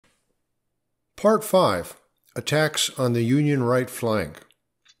Part 5. Attacks on the Union right flank.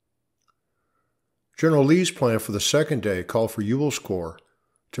 General Lee's plan for the second day called for Ewell's Corps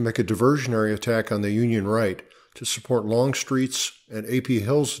to make a diversionary attack on the Union right to support Longstreet's and A.P.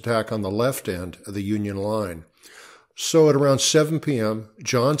 Hill's attack on the left end of the Union line. So at around 7 p.m.,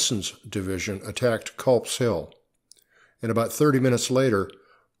 Johnson's division attacked Culp's Hill, and about 30 minutes later,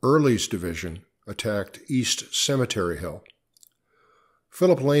 Early's division attacked East Cemetery Hill.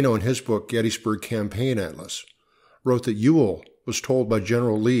 Philip Lano, in his book Gettysburg Campaign Atlas, wrote that Ewell was told by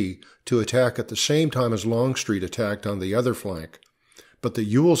General Lee to attack at the same time as Longstreet attacked on the other flank, but that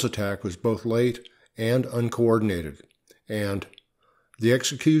Ewell's attack was both late and uncoordinated, and the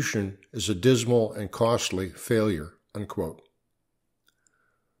execution is a dismal and costly failure, unquote.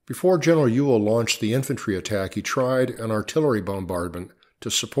 Before General Ewell launched the infantry attack, he tried an artillery bombardment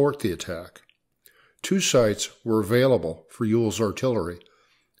to support the attack. 2 sites were available for Ewell's artillery.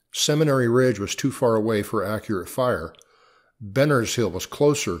 Seminary Ridge was too far away for accurate fire. Benner's Hill was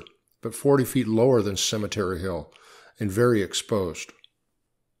closer, but 40 feet lower than Cemetery Hill, and very exposed.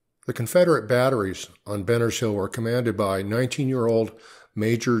 The Confederate batteries on Benner's Hill were commanded by 19-year-old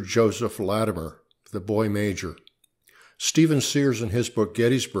Major Joseph Latimer, the boy major. Stephen Sears, in his book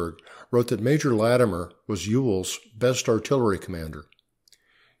Gettysburg, wrote that Major Latimer was Ewell's best artillery commander.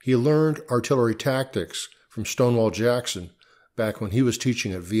 He learned artillery tactics from Stonewall Jackson back when he was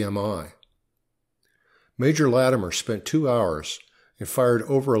teaching at VMI. Major Latimer spent 2 hours and fired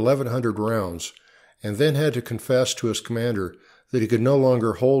over 1,100 rounds, and then had to confess to his commander that he could no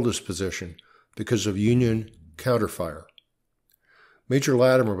longer hold his position because of Union counterfire. Major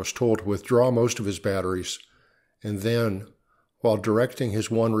Latimer was told to withdraw most of his batteries, and then, while directing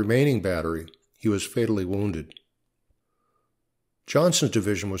his one remaining battery, he was fatally wounded. Johnson's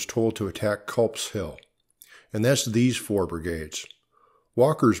division was told to attack Culp's Hill, and that's these 4 brigades.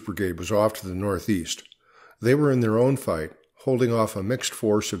 Walker's brigade was off to the northeast. They were in their own fight, holding off a mixed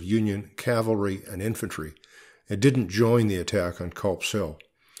force of Union cavalry and infantry, and didn't join the attack on Culp's Hill.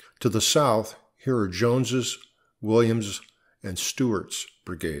 To the south, here are Jones's, Williams, and Stewart's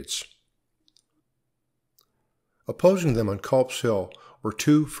brigades. Opposing them on Culp's Hill were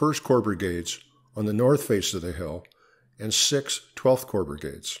 2 First Corps brigades on the north face of the hill and 6 12th Corps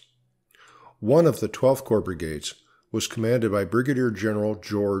brigades. One of the 12th Corps brigades was commanded by Brigadier General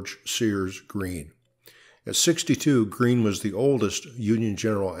George Sears Greene. At 62, Greene was the oldest Union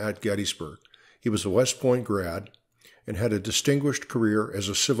general at Gettysburg. He was a West Point grad and had a distinguished career as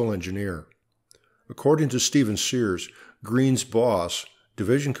a civil engineer. According to Stephen Sears, Greene's boss,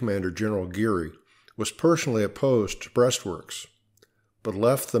 Division Commander General Geary, was personally opposed to breastworks, but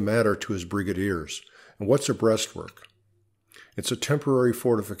left the matter to his brigadiers. And what's a breastwork? It's a temporary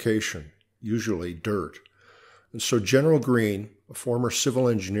fortification, usually dirt. And so General Greene, a former civil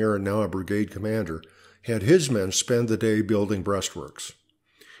engineer and now a brigade commander, had his men spend the day building breastworks.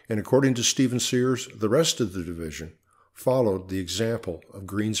 And according to Stephen Sears, the rest of the division followed the example of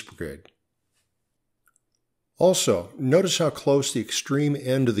Greene's brigade. Also, notice how close the extreme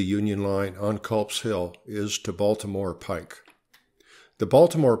end of the Union line on Culp's Hill is to Baltimore Pike. The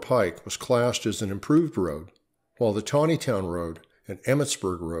Baltimore Pike was classed as an improved road, while the Taneytown Road and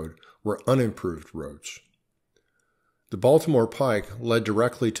Emmitsburg Road were unimproved roads. The Baltimore Pike led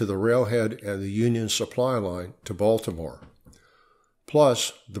directly to the railhead and the Union supply line to Baltimore.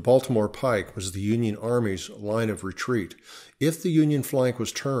 Plus, the Baltimore Pike was the Union Army's line of retreat. If the Union flank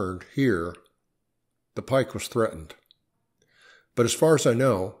was turned here, the pike was threatened. But as far as I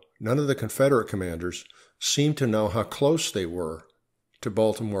know, none of the Confederate commanders seemed to know how close they were to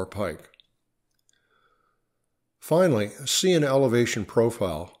Baltimore Pike. Finally, see an elevation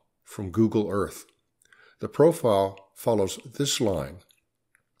profile from Google Earth. The profile follows this line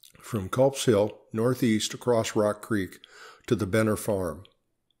from Culp's Hill, northeast across Rock Creek, to the Benner Farm.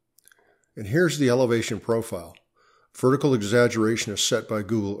 And here's the elevation profile. Vertical exaggeration is set by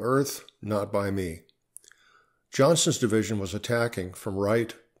Google Earth, not by me. Johnson's division was attacking from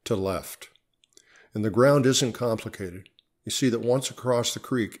right to left, and the ground isn't complicated. You see that once across the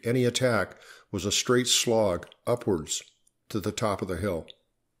creek, any attack was a straight slog upwards to the top of the hill.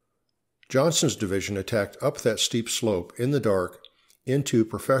 Johnson's division attacked up that steep slope in the dark into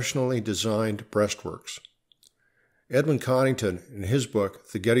professionally designed breastworks. Edwin Connington, in his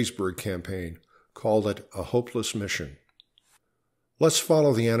book The Gettysburg Campaign, called it a hopeless mission. Let's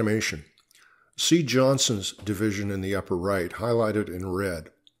follow the animation. See Johnson's division in the upper right, highlighted in red.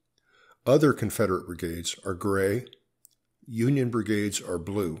 Other Confederate brigades are gray. Union brigades are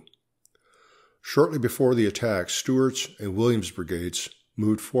blue. Shortly before the attack, Stewart's and Williams' brigades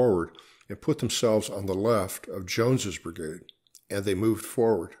moved forward and put themselves on the left of Jones's brigade, and they moved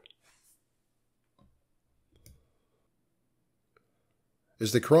forward.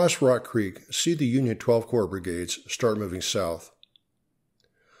 As they cross Rock Creek, see the Union 12 Corps brigades start moving south.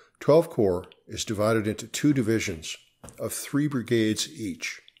 12 Corps is divided into two divisions of 3 brigades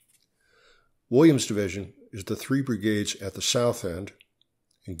each. Williams' division is the 3 brigades at the south end,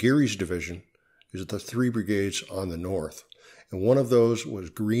 and Geary's division is the 3 brigades on the north. And one of those was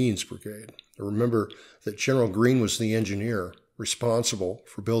Greene's brigade. Remember that General Greene was the engineer responsible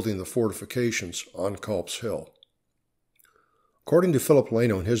for building the fortifications on Culp's Hill. According to Philip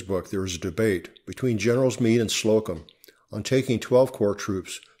Lano in his book, there was a debate between Generals Meade and Slocum on taking 12 Corps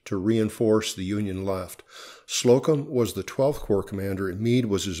troops to reinforce the Union left. Slocum was the 12th Corps commander and Meade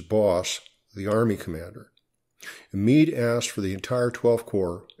was his boss, the Army commander. And Meade asked for the entire 12th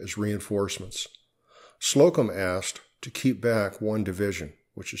Corps as reinforcements. Slocum asked to keep back 1 division,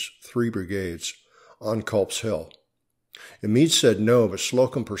 which is 3 brigades, on Culp's Hill. And Meade said no, but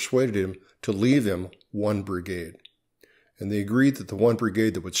Slocum persuaded him to leave him 1 brigade. And they agreed that the 1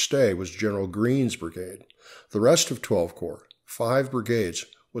 brigade that would stay was General Greene's brigade. The rest of 12 Corps, 5 brigades,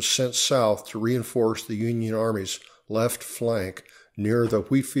 was sent south to reinforce the Union Army's left flank near the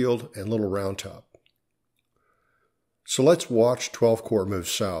Wheatfield and Little Round Top. So let's watch 12 Corps move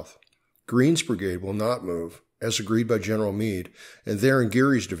south. Greene's brigade will not move, as agreed by General Meade, and they're in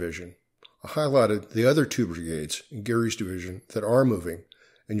Geary's division. I highlighted the other 2 brigades in Geary's division that are moving,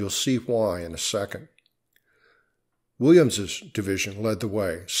 and you'll see why in a second. Williams's division led the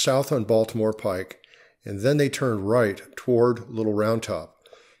way, south on Baltimore Pike, and then they turned right toward Little Round Top.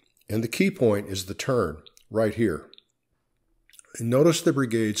 And the key point is the turn, right here. And notice the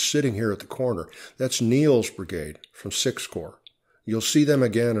brigades sitting here at the corner. That's Neal's brigade from 6th Corps. You'll see them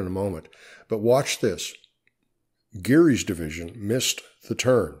again in a moment. But watch this. Geary's division missed the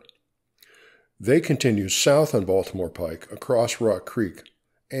turn. They continued south on Baltimore Pike across Rock Creek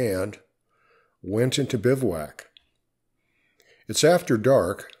and went into bivouac. It's after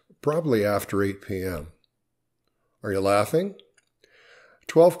dark, probably after 8 p.m. Are you laughing?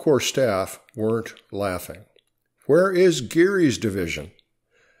 12 Corps staff weren't laughing. Where is Geary's division?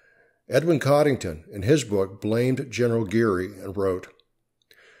 Edwin Coddington, in his book, blamed General Geary and wrote,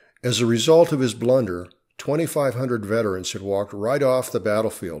 "As a result of his blunder, 2,500 veterans had walked right off the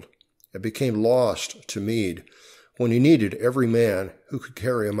battlefield and became lost to Meade when he needed every man who could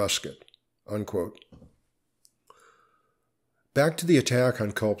carry a musket." Unquote. Back to the attack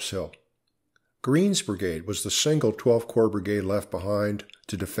on Culp's Hill. Greene's brigade was the single 12th Corps brigade left behind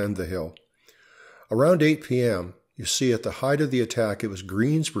to defend the hill. Around 8 p.m., you see at the height of the attack it was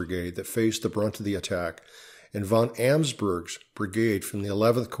Greene's brigade that faced the brunt of the attack, and von Amsberg's brigade from the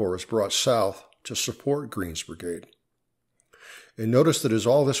 11th Corps was brought south to support Greene's brigade. And notice that as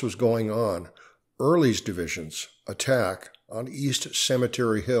all this was going on, Early's division's attack on East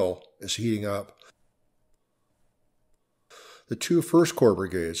Cemetery Hill is heating up. The 2 1st Corps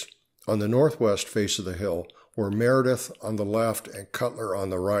brigades on the northwest face of the hill were Meredith on the left and Cutler on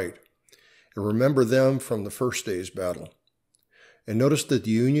the right. And remember them from the first day's battle. And notice that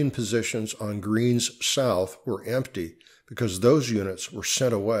the Union positions on Greene's south were empty because those units were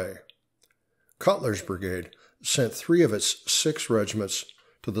sent away. Cutler's brigade sent 3 of its 6 regiments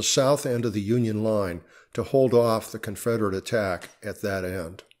to the south end of the Union line to hold off the Confederate attack at that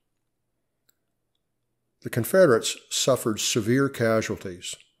end. The Confederates suffered severe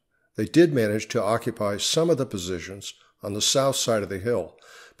casualties. They did manage to occupy some of the positions on the south side of the hill,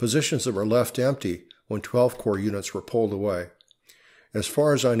 positions that were left empty when 12th Corps units were pulled away. As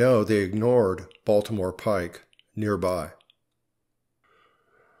far as I know, they ignored Baltimore Pike nearby.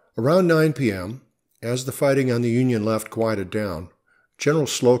 Around 9 p.m., as the fighting on the Union left quieted down, General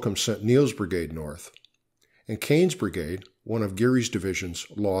Slocum sent Neal's brigade north, and Kane's brigade, one of Geary's division's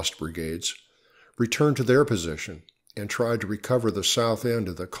lost brigades, returned to their position and tried to recover the south end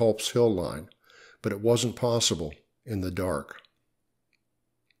of the Culp's Hill line, but it wasn't possible in the dark.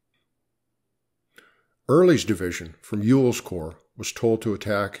 Early's division from Ewell's Corps was told to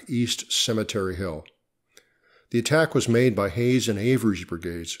attack East Cemetery Hill. The attack was made by Hayes and Avery's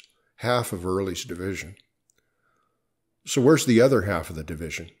brigades, half of Early's division. So where's the other half of the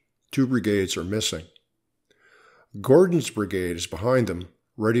division? 2 brigades are missing. Gordon's brigade is behind them,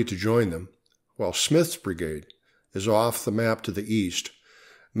 ready to join them, while Smith's brigade is off the map to the east,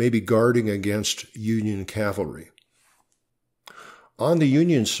 maybe guarding against Union cavalry. On the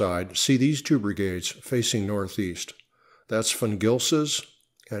Union side, see these 2 brigades facing northeast. That's Von Gilsa's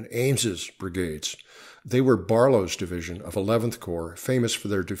and Ames's brigades. They were Barlow's division of 11th Corps, famous for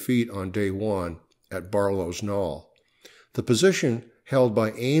their defeat on Day 1 at Barlow's Knoll. The position held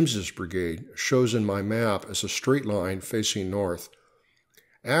by Ames's brigade shows in my map as a straight line facing north.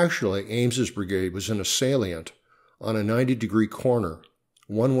 Actually, Ames's brigade was in a salient on a 90-degree corner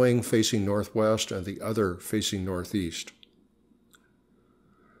one wing facing northwest and the other facing northeast.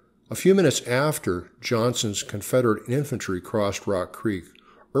 A few minutes after Johnson's Confederate infantry crossed Rock Creek,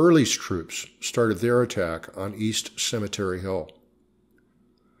 Early's troops started their attack on East Cemetery Hill.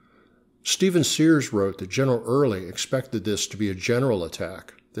 Stephen Sears wrote that General Early expected this to be a general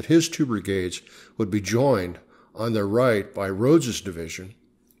attack, that his two brigades would be joined on their right by Rodes's division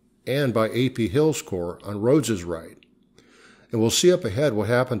and by A.P. Hill's corps on Rodes's right. And we'll see up ahead what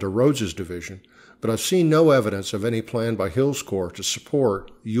happened to Rodes's division, but I've seen no evidence of any plan by Hill's corps to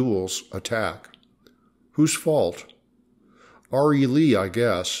support Ewell's attack. Whose fault? R.E. Lee, I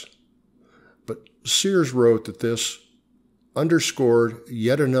guess. But Sears wrote that this underscored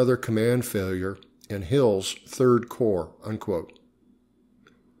yet another command failure in Hill's Third Corps, unquote.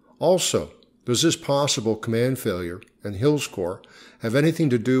 Also, does this possible command failure in Hill's Corps have anything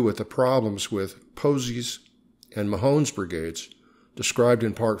to do with the problems with Posey's and Mahone's brigades described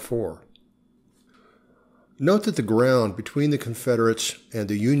in Part 4? Note that the ground between the Confederates and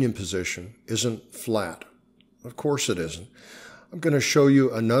the Union position isn't flat. Of course it isn't. I'm going to show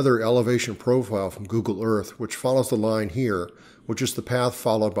you another elevation profile from Google Earth, which follows the line here, which is the path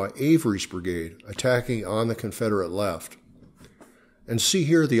followed by Avery's brigade attacking on the Confederate left. And see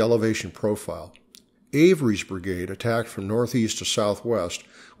here the elevation profile. Avery's brigade attacked from northeast to southwest,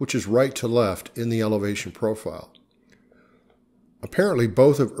 which is right to left in the elevation profile. Apparently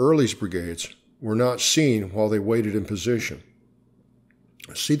both of Early's brigades were not seen while they waited in position.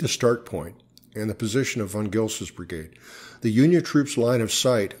 See the start point and the position of von Gilsa's brigade. The Union troops' line of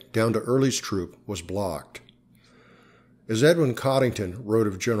sight down to Early's troop was blocked. As Edwin Coddington wrote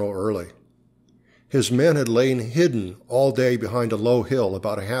of General Early, his men had lain hidden all day behind a low hill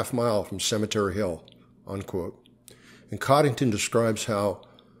about a half mile from Cemetery Hill, unquote. And Coddington describes how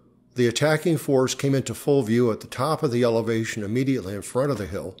the attacking force came into full view at the top of the elevation immediately in front of the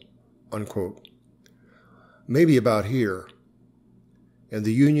hill, unquote. Maybe about here. And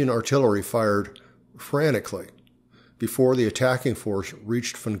the Union artillery fired frantically before the attacking force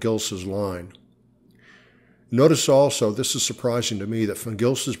reached von Gilsa's line. Notice also, this is surprising to me, that von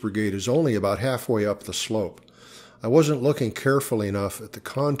Gilsa's brigade is only about halfway up the slope. I wasn't looking carefully enough at the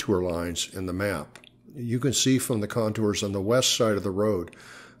contour lines in the map. You can see from the contours on the west side of the road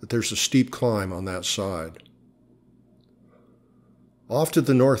that there's a steep climb on that side. Off to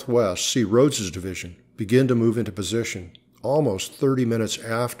the northwest, see Rodes's division begin to move into position almost 30 minutes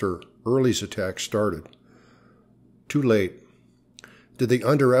after Early's attack started. Too late. Did they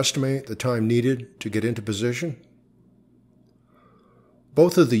underestimate the time needed to get into position?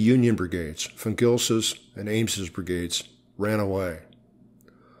 Both of the Union brigades, von Gilsa's and Ames's brigades, ran away.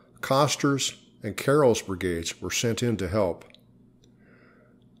 Coster's and Carroll's brigades were sent in to help.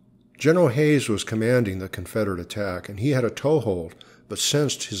 General Hayes was commanding the Confederate attack, and he had a toehold, but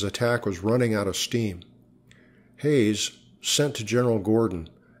sensed his attack was running out of steam. Hayes sent to General Gordon,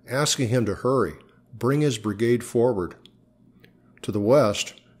 asking him to hurry, bring his brigade forward. To the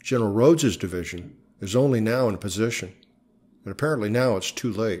west, General Rodes's division is only now in position, and apparently now it's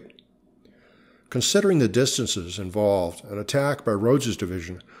too late. Considering the distances involved, an attack by Rodes's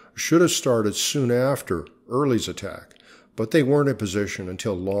division should have started soon after Early's attack, but they weren't in position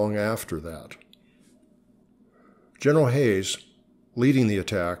until long after that. General Hayes, leading the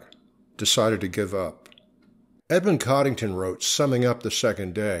attack, decided to give up. Edmund Coddington wrote, summing up the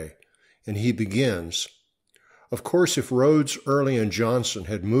second day, and he begins, "Of course, if Rodes, Early, and Johnson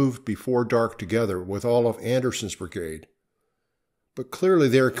had moved before dark together with all of Anderson's brigade," but clearly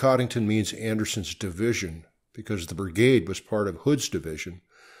there Coddington means Anderson's division, because the brigade was part of Hood's division.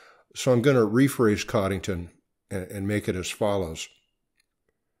 So I'm going to rephrase Coddington and make it as follows.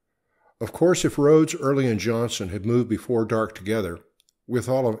 Of course, if Rodes, Early, and Johnson had moved before dark together with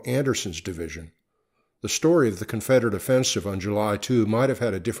all of Anderson's division, the story of the Confederate offensive on July 2 might have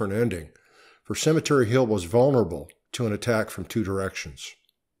had a different ending, for Cemetery Hill was vulnerable to an attack from two directions.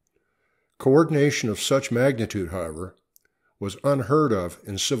 Coordination of such magnitude, however, was unheard of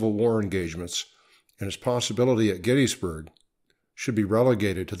in Civil War engagements, and its possibility at Gettysburg should be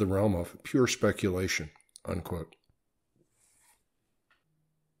relegated to the realm of pure speculation, unquote.